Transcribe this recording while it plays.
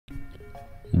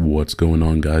What's going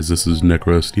on, guys? This is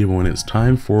Necrostevo, and it's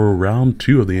time for round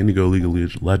 2 of the Indigo League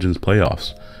of Legends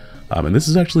playoffs. And this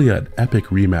is actually an epic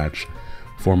rematch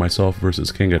for myself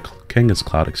versus Kangas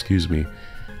Cloud, excuse me.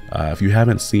 If you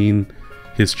haven't seen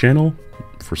his channel,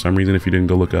 for some reason, if you didn't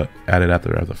go look at it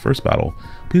after the first battle,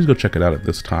 please go check it out at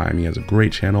this time. He has a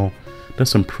great channel, does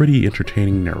some pretty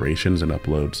entertaining narrations and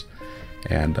uploads.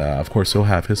 And of course, he'll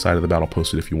have his side of the battle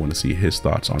posted if you want to see his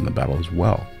thoughts on the battle as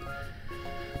well.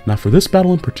 Now for this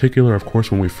battle in particular, of course,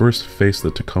 when we first faced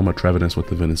the Tacoma Trevenant with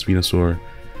the Venice Venusaur,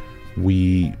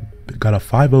 we got a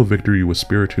 5-0 victory with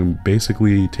Spiritomb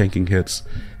basically tanking hits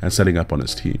and setting up on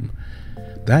his team.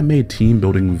 That made team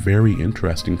building very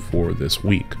interesting for this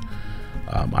week.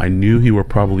 I knew he would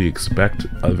probably expect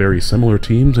a very similar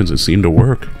team since it seemed to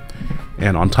work.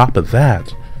 And on top of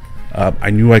that,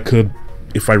 I knew I could,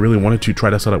 if I really wanted to,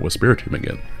 try to set up with Spiritomb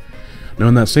again. Now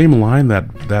in that same line,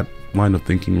 that line of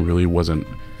thinking really wasn't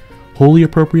wholly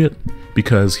appropriate,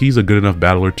 because he's a good enough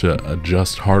battler to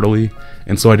adjust heartily,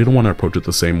 and so I didn't want to approach it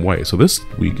the same way. So this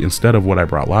week, instead of what I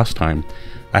brought last time,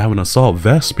 I have an Assault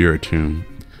Vest Spiritomb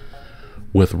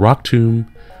with Rock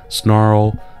Tomb,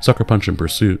 Snarl, Sucker Punch, and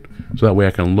Pursuit, so that way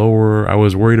I can lower. I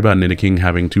was worried about Nidoking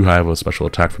having too high of a special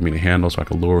attack for me to handle, so I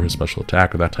could lower his special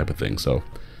attack or that type of thing. So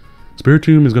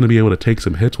Spiritomb is going to be able to take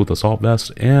some hits with Assault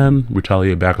Vest and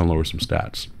retaliate back and lower some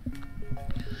stats.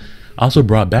 I also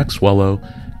brought back Swallow,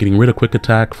 getting rid of Quick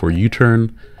Attack for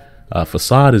U-Turn.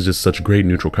 Facade is just such great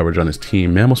neutral coverage on his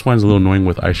team. Mamoswine is a little annoying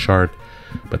with Ice Shard,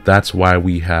 but that's why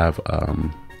we have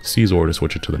Caesar to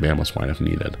switch it to the Mamoswine if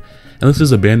needed. And this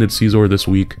is a Banded Caesar this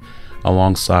week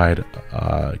alongside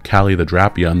Callie the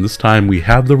Drapia, and this time we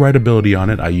have the right ability on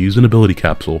it. I use an ability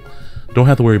capsule. Don't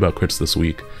have to worry about crits this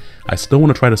week. I still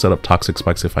want to try to set up Toxic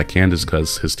Spikes if I can, just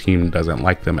because his team doesn't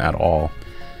like them at all.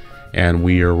 And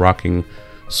we are rocking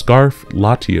Scarf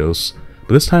Latios,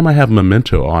 but this time I have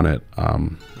Memento on it.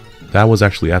 That was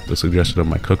actually at the suggestion of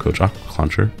my Coach Aqua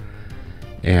Cluncher.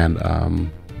 And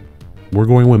we're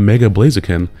going with Mega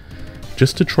Blaziken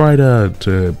just to try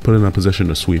to put in a position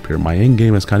to sweep here. My end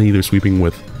game is kind of either sweeping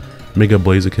with Mega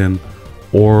Blaziken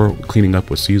or cleaning up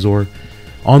with Caesar.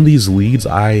 On these leads,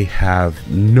 I have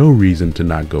no reason to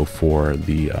not go for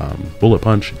the Bullet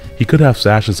Punch. He could have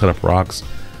Sash and set up rocks,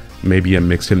 maybe a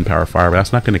mixed Hidden Power Fire, but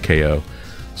that's not going to KO.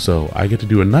 So I get to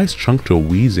do a nice chunk to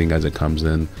Wheezing as it comes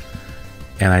in.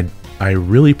 And I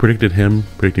really predicted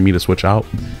me to switch out.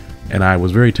 And I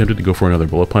was very tempted to go for another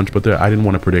Bullet Punch, but I didn't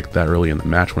want to predict that early in the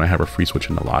match when I have a free switch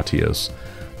into Latios.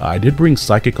 I did bring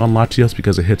Psychic on Latios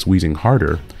because it hits Wheezing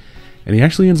harder. And he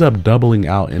actually ends up doubling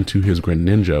out into his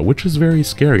Greninja, which is very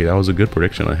scary. That was a good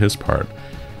prediction on his part.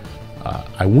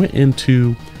 I went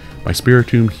into my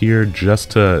Spiritomb here just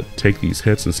to take these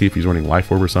hits and see if he's running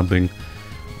Life Orb or something.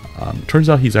 Turns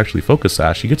out he's actually Focus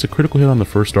Sash. He gets a critical hit on the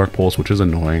first Dark Pulse, which is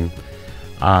annoying.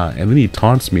 And then he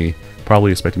taunts me,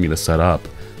 probably expecting me to set up.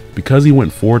 Because he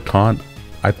went for Taunt,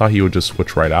 I thought he would just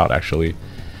switch right out, actually,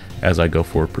 as I go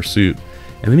for Pursuit.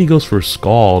 And then he goes for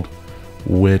Scald,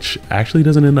 which actually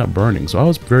doesn't end up burning. So I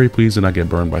was very pleased to not get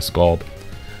burned by Scald.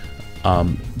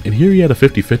 And here he had a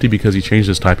 50-50 because he changed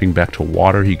his typing back to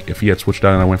Water. If he had switched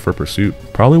out and I went for Pursuit,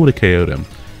 probably would have KO'd him.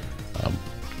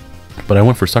 But I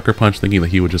went for Sucker Punch thinking that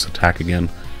he would just attack again,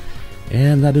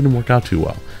 and that didn't work out too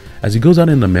well. As he goes out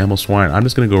into Mamoswine, I'm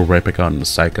just going to go right back out into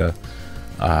Psycha.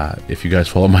 If you guys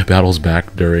follow my battles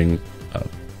back during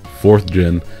 4th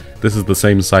gen, this is the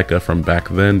same Psycha from back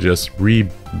then, just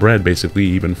rebred basically,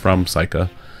 even from Psycha.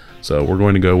 So we're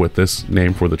going to go with this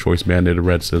name for the Choice Banded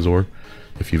Red Scizor,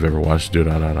 if you've ever watched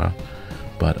Da-Da-Da-Da.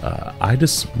 But I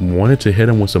just wanted to hit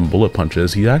him with some Bullet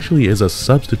Punches. He actually is a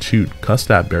substitute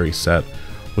Custap Berry set,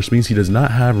 which means he does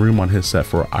not have room on his set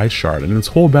for Ice Shard. And in this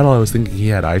whole battle I was thinking he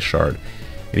had Ice Shard,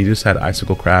 and he just had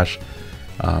Icicle Crash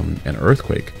and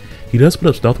Earthquake. He does put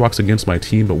up Stealth Rocks against my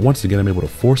team, but once again I'm able to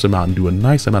force him out and do a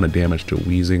nice amount of damage to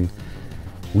Wheezing.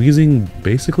 Wheezing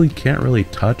basically can't really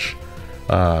touch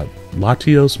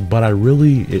Latios, but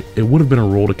it would have been a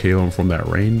roll to KO him from that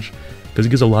range, because he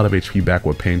gets a lot of HP back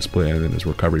with Pain Split and then his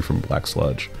recovery from Black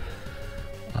Sludge.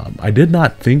 I did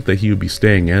not think that he would be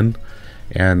staying in,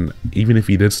 and even if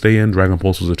he did stay in, Dragon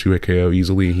Pulse was a 2-hit KO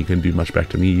easily, and he couldn't do much back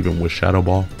to me even with Shadow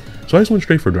Ball. So I just went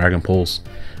straight for Dragon Pulse,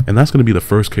 and that's going to be the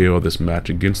first KO of this match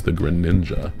against the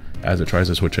Greninja, as it tries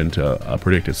to switch into a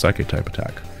predicted Psychic type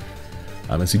attack.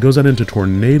 As he goes out into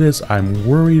Tornadus, I'm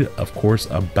worried, of course,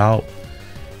 about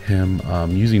him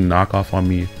using Knockoff on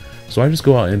me, so I just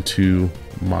go out into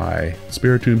my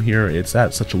Spiritomb here. It's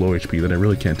at such a low HP that I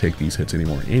really can't take these hits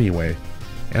anymore anyway,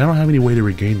 and I don't have any way to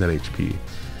regain that HP.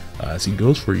 As he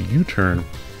goes for U-Turn,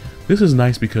 this is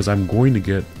nice because I'm going to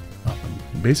get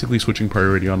basically switching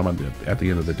priority on him at the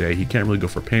end of the day. He can't really go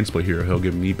for Pain Split here, he'll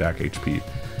give me back HP.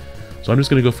 So I'm just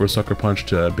going to go for a Sucker Punch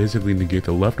to basically negate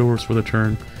the leftovers for the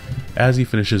turn, as he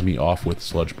finishes me off with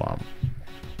Sludge Bomb.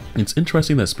 It's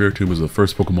interesting that Spiritomb was the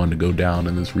first Pokemon to go down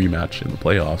in this rematch in the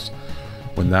playoffs,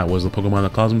 when that was the Pokemon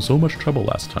that caused him so much trouble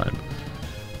last time.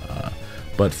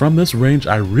 But from this range,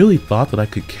 I really thought that I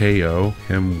could KO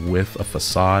him with a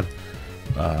Facade,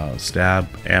 Stab,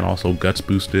 and also Guts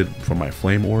boosted for my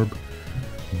Flame Orb.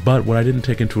 But what I didn't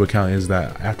take into account is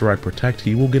that after I Protect,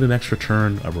 he will get an extra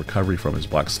turn of recovery from his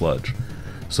Black Sludge.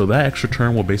 So that extra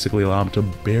turn will basically allow him to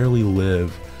barely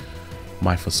live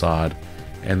my Facade.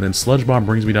 And then Sludge Bomb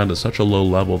brings me down to such a low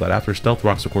level that after Stealth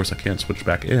Rocks, of course, I can't switch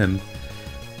back in.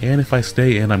 And if I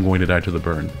stay in, I'm going to die to the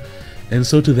burn. And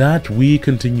so to that, we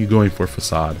continue going for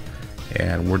Facade.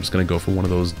 And we're just going to go for one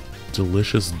of those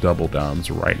delicious double downs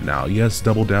right now. Yes,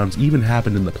 double downs even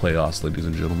happened in the playoffs, ladies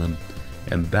and gentlemen.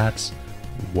 And that's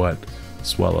what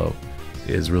Swellow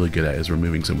is really good at, is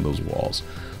removing some of those walls.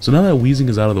 So now that Weezing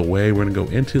is out of the way, we're going to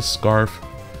go into Scarf,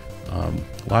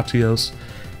 Latios.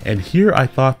 And here I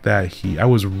thought that I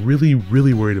was really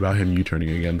worried about him U-turning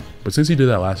again. But since he did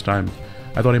that last time,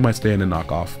 I thought he might stay in and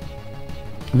knock off.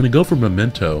 I'm going to go for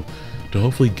Memento to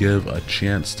hopefully give a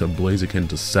chance to Blaziken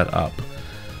to set up.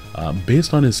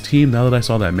 Based on his team, now that I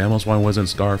saw that Mamoswine wasn't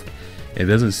Scarfed, it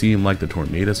doesn't seem like the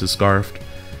Tornadus is Scarfed.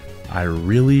 I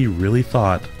really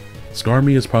thought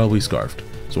Starmie is probably Scarfed.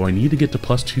 So I need to get to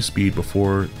 +2 speed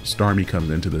before Starmie comes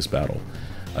into this battle.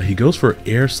 He goes for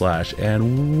Air Slash,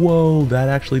 and whoa, that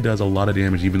actually does a lot of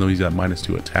damage even though he's got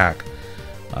 -2 attack.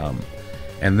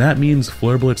 And that means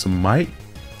Flare Blitz might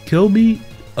kill me.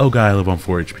 Oh god, I live on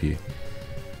 4 HP.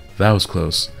 That was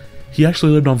close. He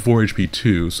actually lived on 4 HP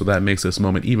too, so that makes this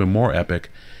moment even more epic.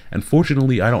 And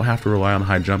fortunately, I don't have to rely on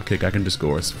high jump kick. I can just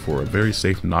go for a very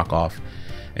safe knockoff.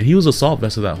 And he was Assault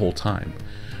Vested that whole time.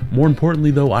 More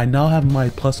importantly though, I now have my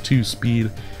 +2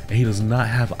 speed, and he does not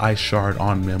have Ice Shard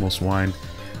on Mamoswine.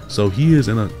 So he is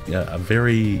in a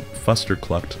very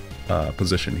fuster-clucked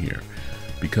position here.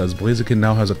 Because Blaziken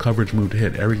now has a coverage move to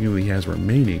hit everything that he has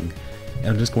remaining, and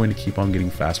I'm just going to keep on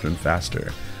getting faster and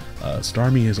faster.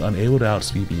 Starmie is unable to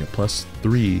outspeed me at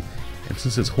 +3, and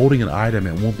since it's holding an item,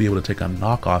 it won't be able to take a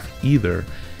knockoff either,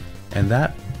 and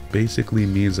that basically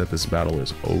means that this battle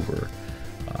is over.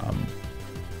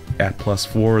 At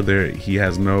 +4, there he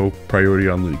has no priority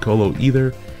on Ludicolo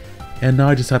either, and now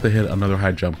I just have to hit another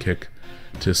high jump kick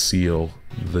to seal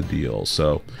the deal.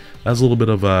 So that's a little bit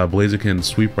of a Blaziken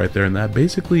sweep right there, and that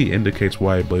basically indicates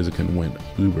why Blaziken went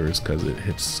Ubers, because it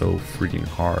hits so freaking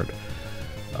hard.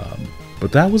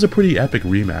 But that was a pretty epic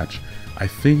rematch. I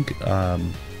think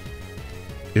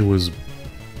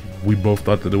we both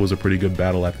thought that it was a pretty good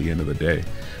battle at the end of the day.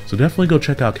 So definitely go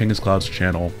check out Kangaskhan Cloud's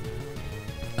channel.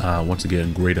 Once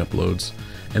again, great uploads.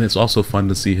 And it's also fun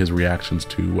to see his reactions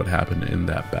to what happened in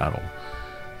that battle.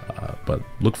 But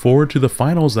look forward to the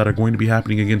finals that are going to be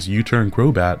happening against U-Turn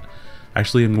Crobat.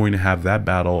 Actually, I'm going to have that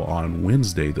battle on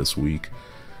Wednesday this week.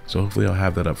 So hopefully I'll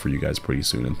have that up for you guys pretty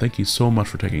soon. And thank you so much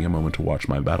for taking a moment to watch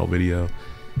my battle video.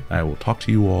 I will talk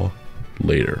to you all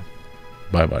later.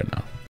 Bye bye now.